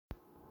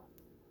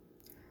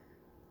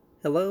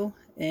Hello,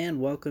 and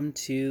welcome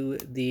to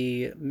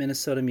the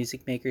Minnesota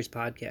Music Makers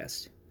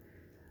Podcast.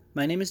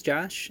 My name is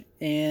Josh,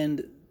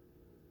 and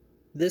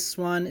this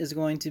one is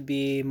going to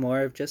be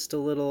more of just a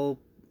little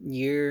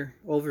year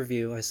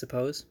overview, I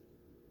suppose.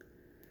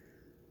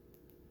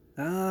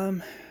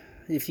 Um,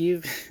 if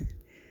you've,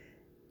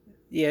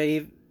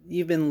 yeah,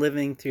 you've been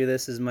living through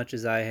this as much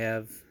as I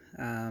have,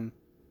 um,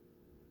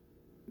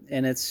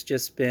 and it's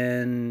just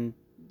been,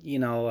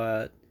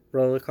 a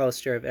roller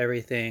coaster of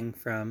everything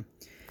from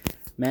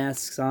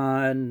masks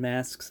on,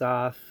 masks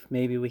off.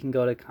 Maybe we can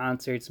go to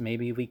concerts,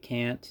 maybe we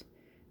can't.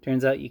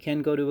 Turns out you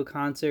can go to a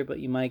concert, but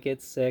you might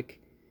get sick.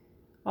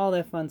 All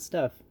that fun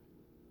stuff.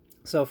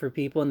 So, for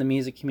people in the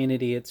music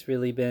community, it's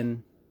really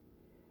been,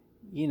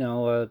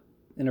 an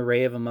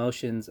array of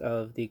emotions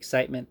of the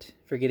excitement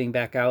for getting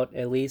back out.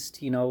 At least,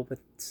 with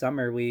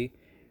summer, we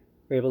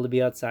were able to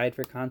be outside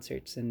for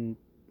concerts. And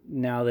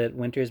now that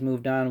winter's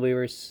moved on, we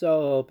were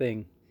so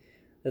hoping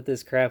that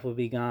this crap would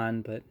be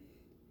gone, but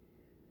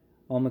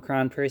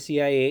Omicron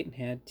Persei 8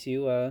 had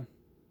to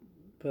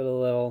put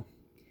a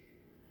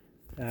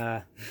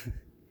uh,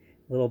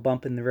 little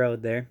bump in the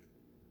road there.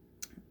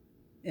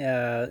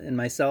 And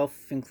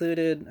myself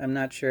included, I'm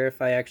not sure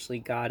if I actually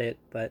got it,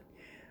 but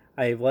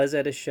I was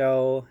at a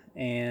show,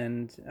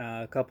 and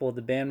a couple of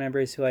the band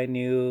members who I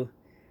knew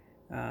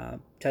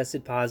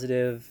tested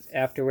positive.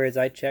 Afterwards,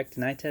 I checked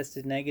and I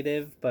tested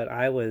negative, but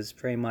I was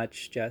pretty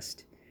much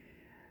just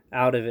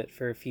out of it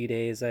for a few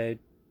days. I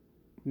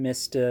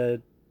missed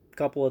a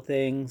couple of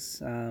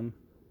things.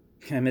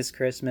 I missed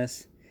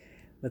Christmas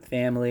with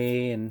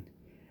family, and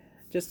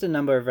just a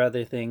number of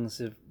other things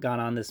have gone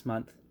on this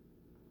month.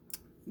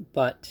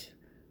 But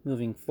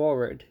moving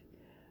forward,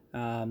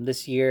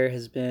 this year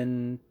has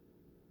been,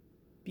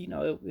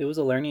 it was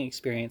a learning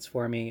experience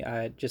for me.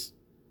 I just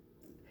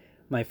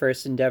my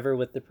first endeavor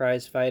with the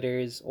Prize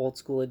Fighters Old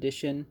School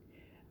Edition,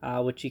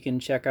 which you can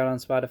check out on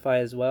Spotify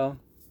as well.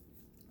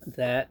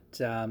 That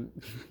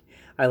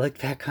I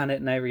looked back on it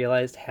and I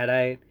realized, had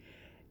I,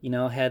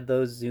 had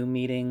those Zoom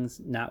meetings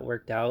not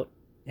worked out,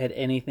 had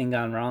anything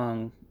gone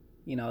wrong,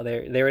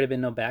 there would have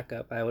been no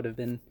backup. I would have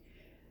been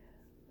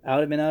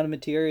out of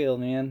material,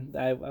 man.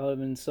 I would have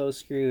been so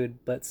screwed,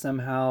 but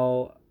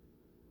somehow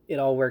it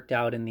all worked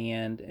out in the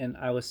end, and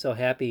I was so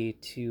happy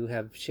to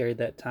have shared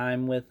that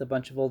time with a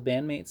bunch of old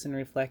bandmates and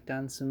reflect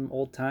on some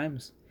old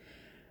times.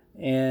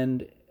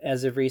 And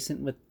as of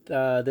recent with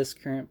this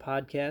current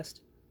podcast,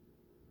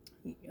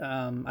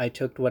 I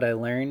took what I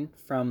learned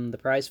from the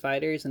Prize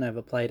Fighters and I've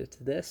applied it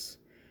to this.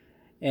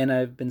 And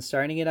I've been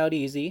starting it out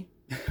easy.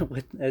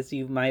 As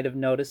you might have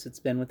noticed, it's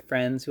been with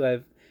friends who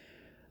I've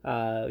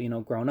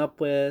grown up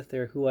with,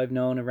 or who I've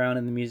known around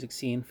in the music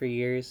scene for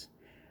years.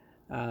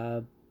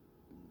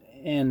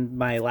 And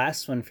my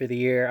last one for the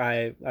year,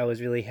 I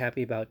was really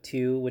happy about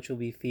too, which will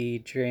be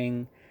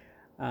featuring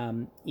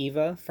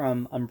Eva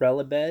from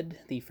Umbrella Bed,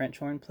 the French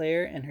horn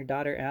player, and her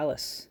daughter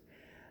Alice,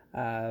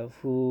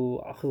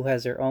 who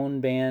has her own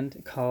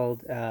band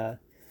called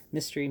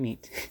Mystery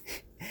Meat.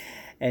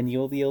 And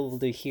you'll be able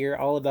to hear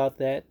all about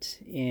that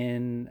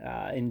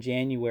in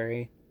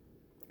January,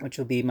 which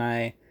will be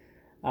my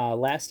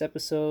last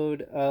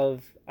episode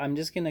of, I'm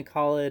just gonna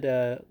call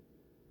it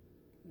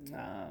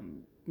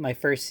my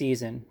first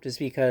season, just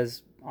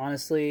because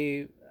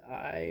honestly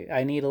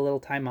I need a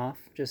little time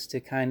off just to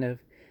kind of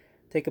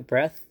take a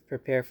breath,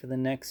 prepare for the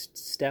next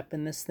step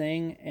in this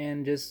thing,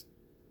 and just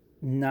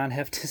not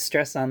have to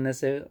stress on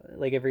this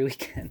like every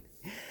weekend.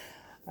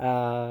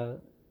 Uh,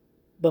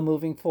 but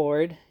moving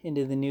forward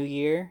into the new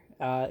year,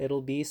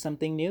 it'll be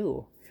something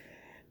new.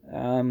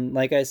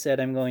 Like I said,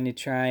 I'm going to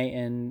try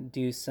and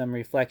do some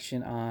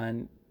reflection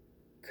on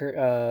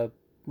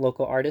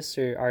local artists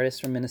or artists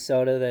from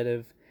Minnesota that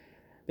have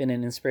been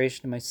an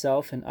inspiration to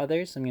myself and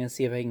others. I'm going to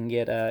see if I can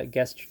get a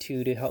guest or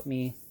two to help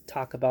me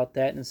talk about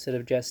that instead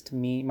of just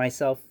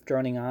myself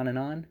droning on and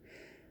on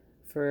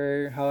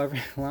for however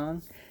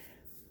long.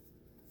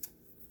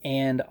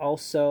 And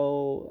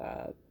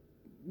also,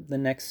 the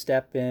next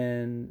step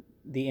in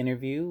the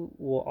interview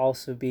will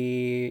also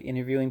be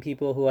interviewing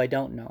people who I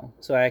don't know.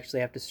 So I actually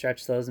have to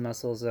stretch those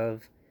muscles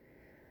of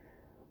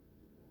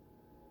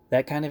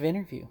that kind of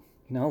interview.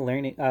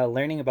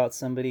 Learning about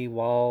somebody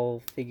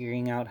while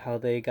figuring out how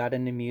they got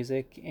into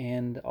music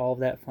and all of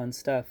that fun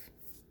stuff.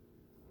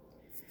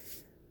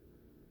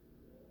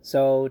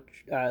 So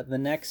the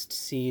next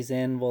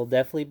season will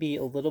definitely be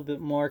a little bit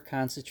more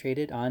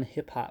concentrated on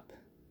hip hop.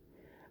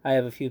 I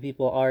have a few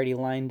people already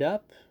lined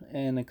up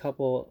and a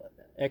couple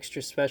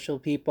extra special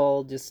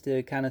people just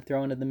to kind of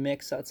throw into the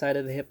mix outside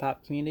of the hip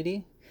hop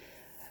community.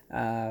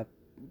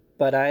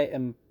 But I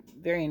am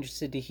very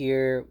interested to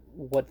hear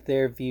what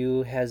their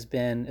view has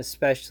been,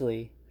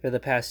 especially for the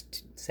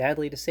past,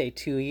 sadly to say,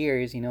 2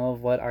 years,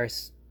 of what our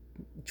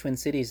Twin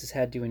Cities has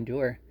had to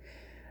endure,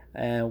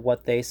 and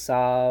what they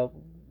saw,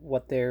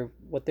 what their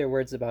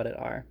words about it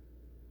are.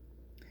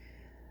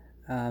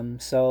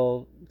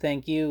 So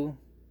thank you,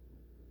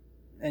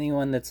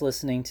 anyone that's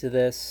listening to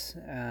this.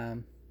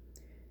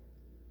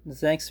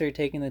 Thanks for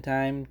taking the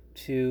time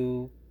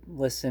to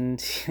listen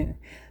to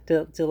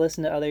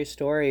listen to other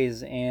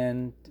stories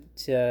and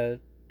to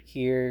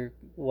hear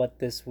what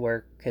this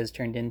work has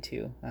turned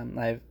into.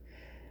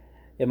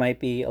 It might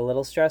be a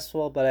little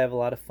stressful, but I have a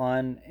lot of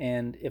fun,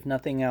 and if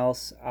nothing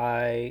else,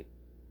 I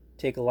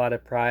take a lot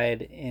of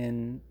pride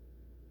in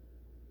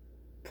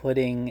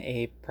putting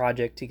a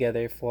project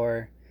together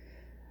for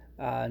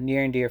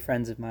near and dear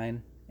friends of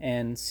mine,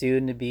 and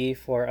soon to be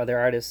for other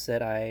artists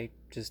that I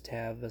just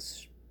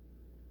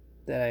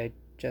that I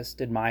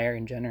just admire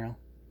in general.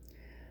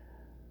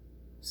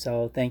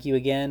 So thank you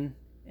again,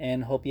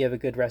 and hope you have a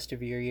good rest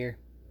of your year.